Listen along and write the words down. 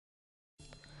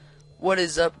What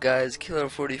is up, guys?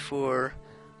 Killer44.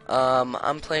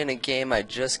 I'm playing a game I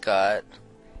just got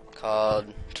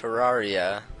called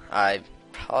Terraria. I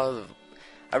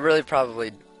really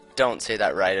probably don't say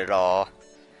that right at all.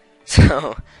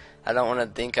 So I don't want to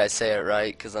think I say it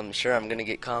right, because I'm sure I'm gonna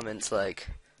get comments like,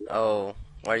 "Oh,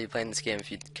 why are you playing this game if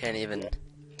you can't even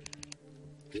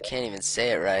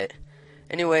say it right?"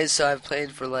 Anyways, so I've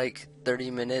played for like 30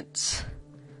 minutes.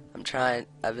 I've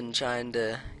been trying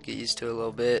to get used to it a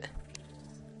little bit.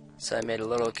 So I made a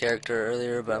little character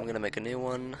earlier, but I'm gonna make a new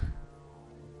one.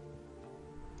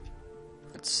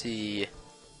 Let's see.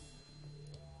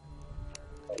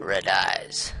 Red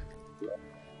eyes.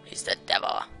 He's the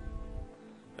devil.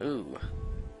 Ooh.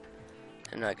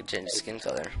 I know I could change the skin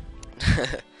color.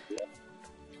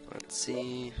 Let's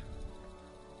see.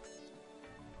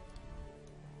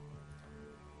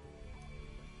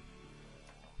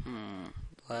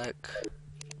 Black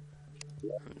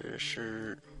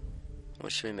undershirt.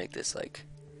 What should we make this like?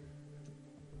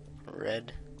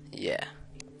 Red? Yeah.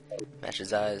 Match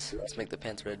his eyes. Let's make the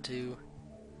pants red too.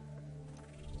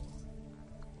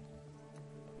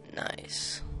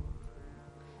 Nice.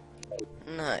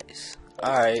 Nice.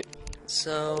 Alright.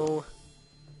 So.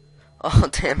 Oh,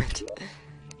 damn it.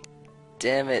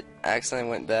 Damn it. I accidentally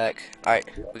went back. Alright,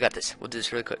 we got this. We'll do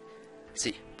this really quick. Let's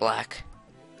see. Black.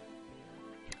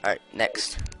 Alright,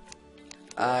 next.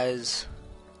 Eyes.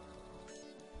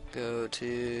 Go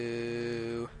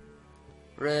to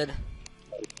red.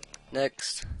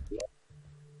 Next.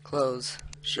 Clothes.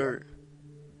 Shirt.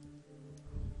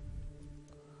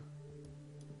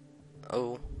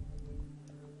 Oh.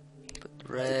 Put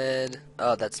red.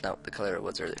 Oh, that's not the color it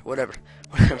was earlier. Whatever.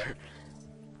 Whatever.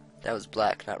 That was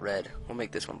black, not red. We'll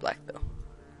make this one black though.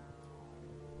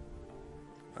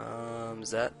 Is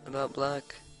that about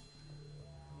black?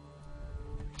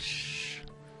 Shh.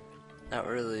 Not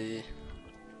really.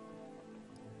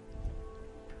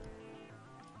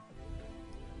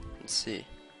 Let's see.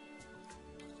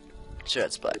 Sure,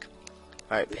 it's black.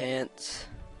 Alright, pants.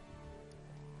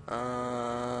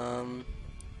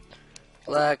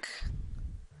 Black.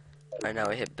 Alright, now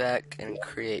we hit back and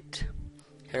create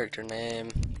character name.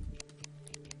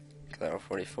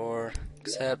 Killer44.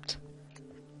 Accept.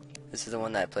 This is the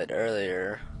one that I played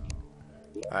earlier.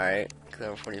 Alright,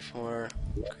 Killer44.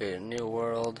 Create a new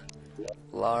world.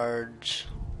 Large.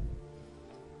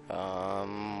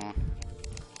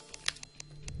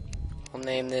 We'll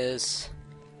name this.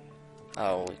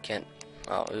 Oh, we can't.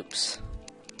 Oh, oops.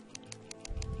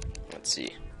 Let's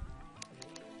see.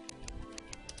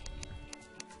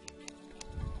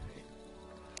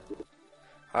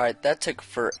 Alright, that took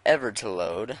forever to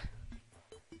load.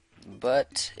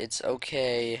 But it's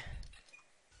okay,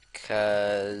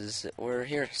 because we're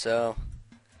here. So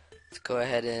let's go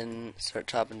ahead and start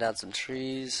chopping down some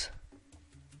trees.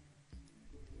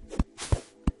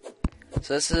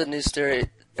 So this is a new story.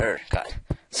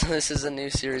 So this is a new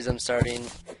series I'm starting.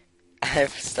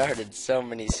 I've started so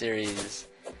many series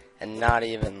and not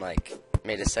even like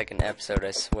made a second episode,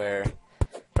 I swear.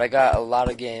 But I got a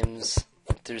lot of games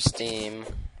through Steam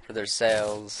for their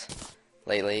sales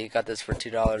lately. Got this for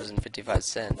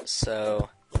 $2.55. So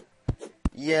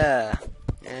yeah,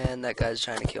 and that guy's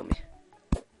trying to kill me.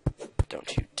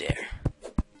 Don't you dare.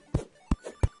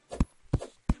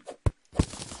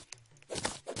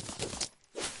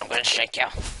 I'm gonna shank you.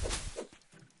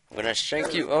 I'm gonna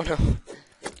shank you. Oh no.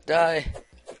 Die.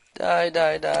 Die,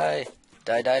 die, die.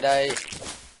 Die, die, die.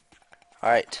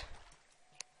 Alright.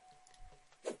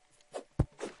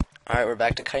 Alright, we're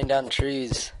back to cutting down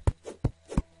trees.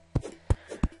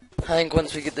 I think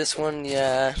once we get this one,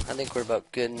 yeah, I think we're about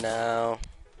good now.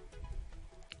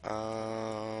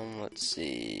 Let's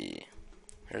see.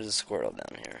 There's a squirrel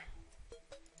down here.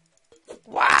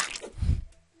 Wah!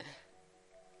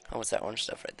 Oh, what's that orange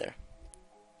stuff right there?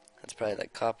 That's probably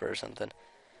like copper or something.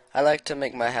 I like to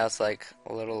make my house like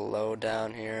a little low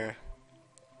down here.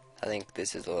 I think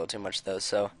this is a little too much though,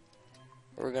 so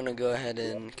we're gonna go ahead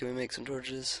and, can we make some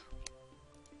torches?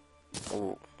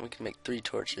 Oh, we can make 3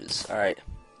 torches. Alright.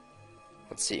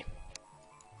 Let's see.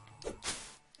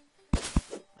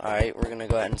 Alright, we're gonna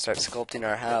go ahead and start sculpting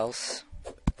our house.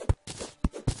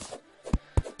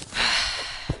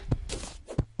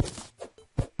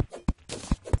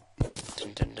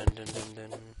 Dun, dun, dun, dun, dun,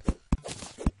 dun.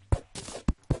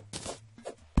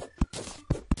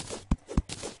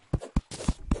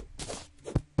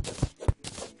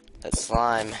 That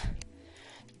slime.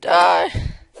 Die!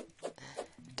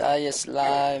 Die, you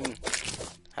slime!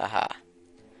 Haha.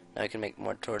 Now I can make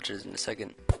more torches in a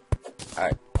second.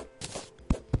 Alright.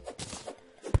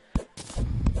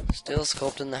 Still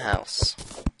sculpting the house.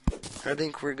 I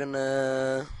think we're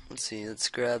gonna, let's see, let's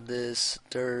grab this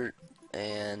dirt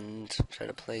and try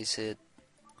to place it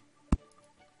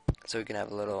so we can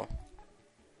have a little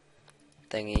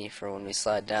thingy for when we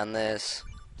slide down this.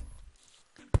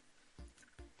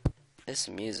 This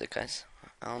music, guys.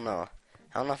 I don't know.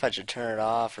 I don't know if I should turn it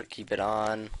off or keep it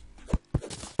on.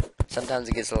 Sometimes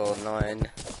it gets a little annoying.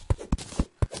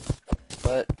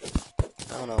 But,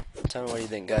 I don't know. Tell me what you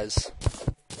think, guys.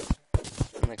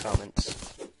 In the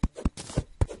comments.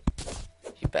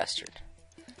 You bastard.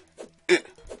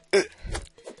 I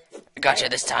gotcha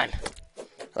this time.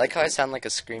 I like how I sound like a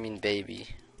screaming baby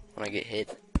when I get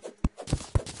hit.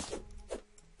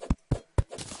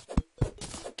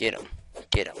 Get him.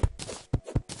 Get him.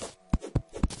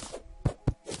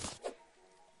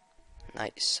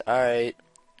 Nice. Alright.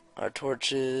 Our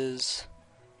torches.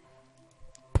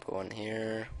 Put one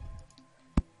here.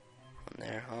 One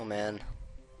there. Oh man.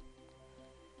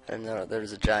 I didn't know there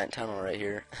was a giant tunnel right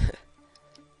here.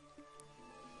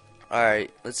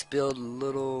 Alright. Let's build a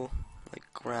little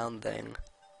like ground thing.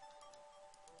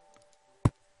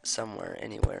 Somewhere,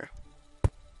 anywhere.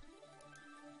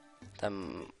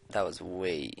 That was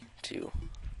way too.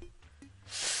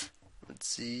 Let's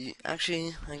see.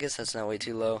 Actually, I guess that's not way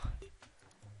too low.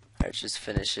 Alright, just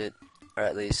finish it. Or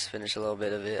at least finish a little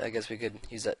bit of it. I guess we could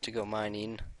use that to go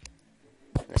mining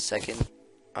in a second.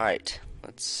 Alright,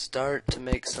 let's start to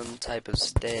make some type of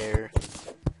stair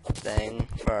thing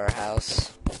for our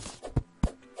house.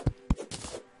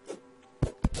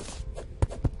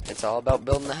 It's all about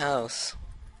building the house.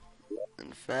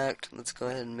 In fact, let's go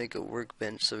ahead and make a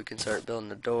workbench so we can start building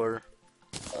the door.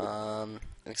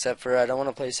 Except for I don't want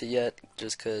to place it yet,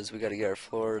 just because we got to get our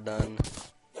floor done.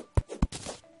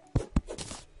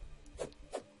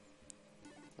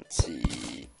 Let's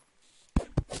see.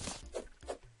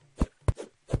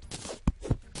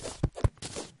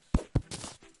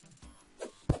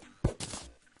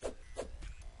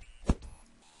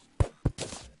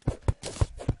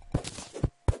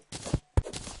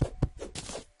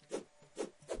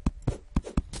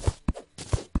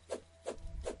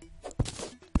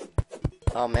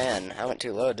 Oh man, I went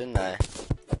too low, didn't I?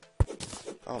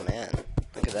 Oh man,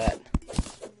 look at that.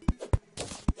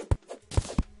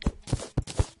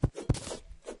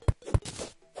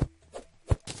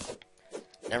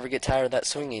 Never get tired of that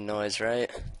swinging noise,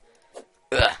 right?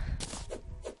 Ugh.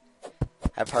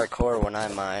 I parkour when I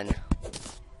mine.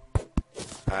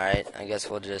 Alright, I guess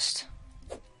we'll just...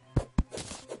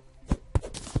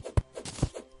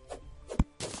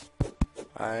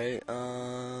 Alright,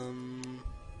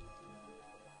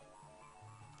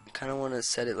 kind of want to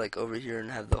set it like over here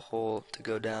and have the hole to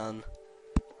go down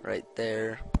right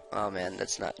there. Oh man,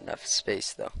 that's not enough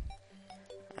space though.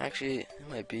 Actually, it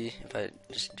might be if I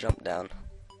just jump down.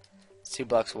 It's 2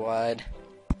 blocks wide.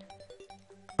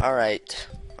 Alright,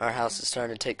 our house is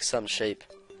starting to take some shape.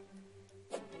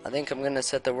 I think I'm gonna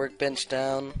set the workbench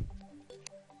down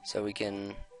so we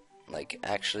can like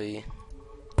actually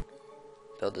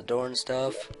build the door and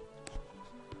stuff.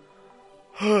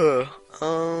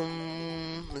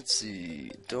 Let's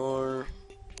see, door,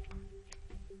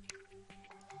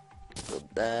 build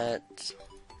that.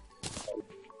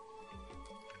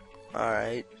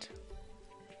 Alright.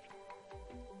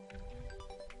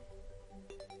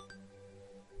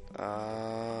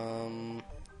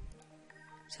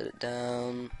 Set it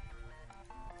down.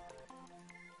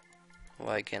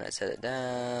 Why can't I set it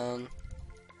down?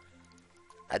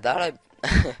 I thought I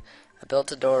I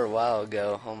built a door a while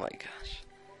ago. Oh my gosh.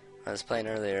 I was playing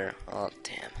earlier. Oh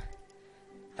damn.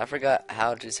 I forgot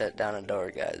how to set down a door,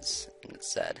 guys. And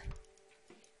it's sad.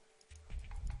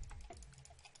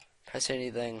 If I say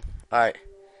anything. Alright.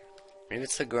 Maybe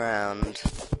it's the ground.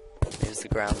 Maybe it's the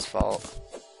ground's fault.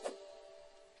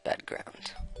 Bad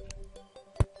ground.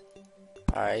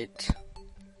 Alright.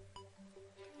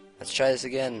 Let's try this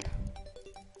again.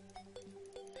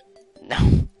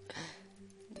 No.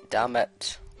 Damn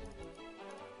it.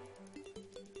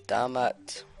 Damn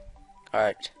it.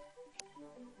 Alright.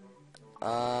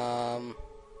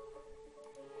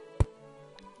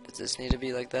 Does this need to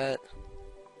be like that?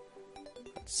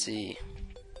 Let's see.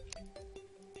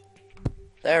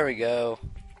 There we go.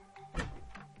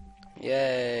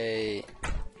 Yay.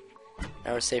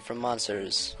 Now we're safe from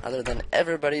monsters, other than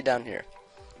everybody down here.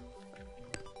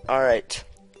 Alright.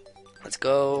 Let's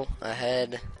go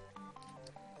ahead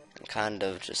and kind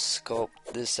of just sculpt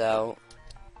this out.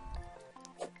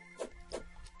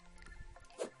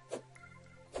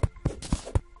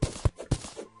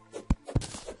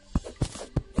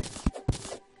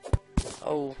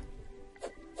 Oh.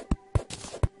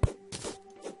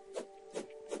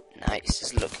 Nice,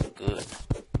 it's looking good.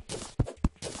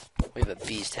 We have a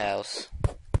beast house.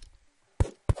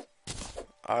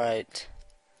 Alright.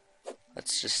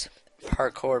 Let's just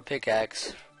parkour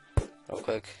pickaxe real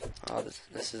quick. Oh,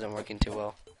 this isn't working too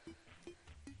well.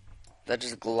 That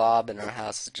just glob in our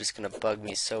house is just gonna bug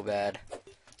me so bad.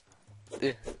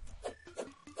 Ugh.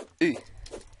 Ugh.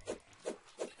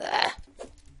 Ah.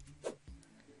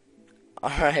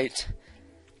 Alright.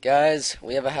 Guys,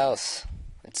 we have a house.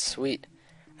 It's sweet.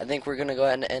 I think we're gonna go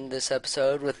ahead and end this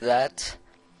episode with that.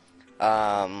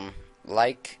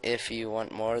 Like if you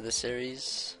want more of the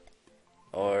series,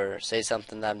 or say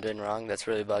something that I'm doing wrong that's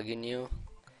really bugging you.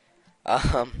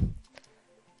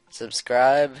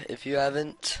 Subscribe if you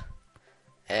haven't,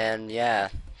 and yeah,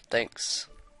 thanks.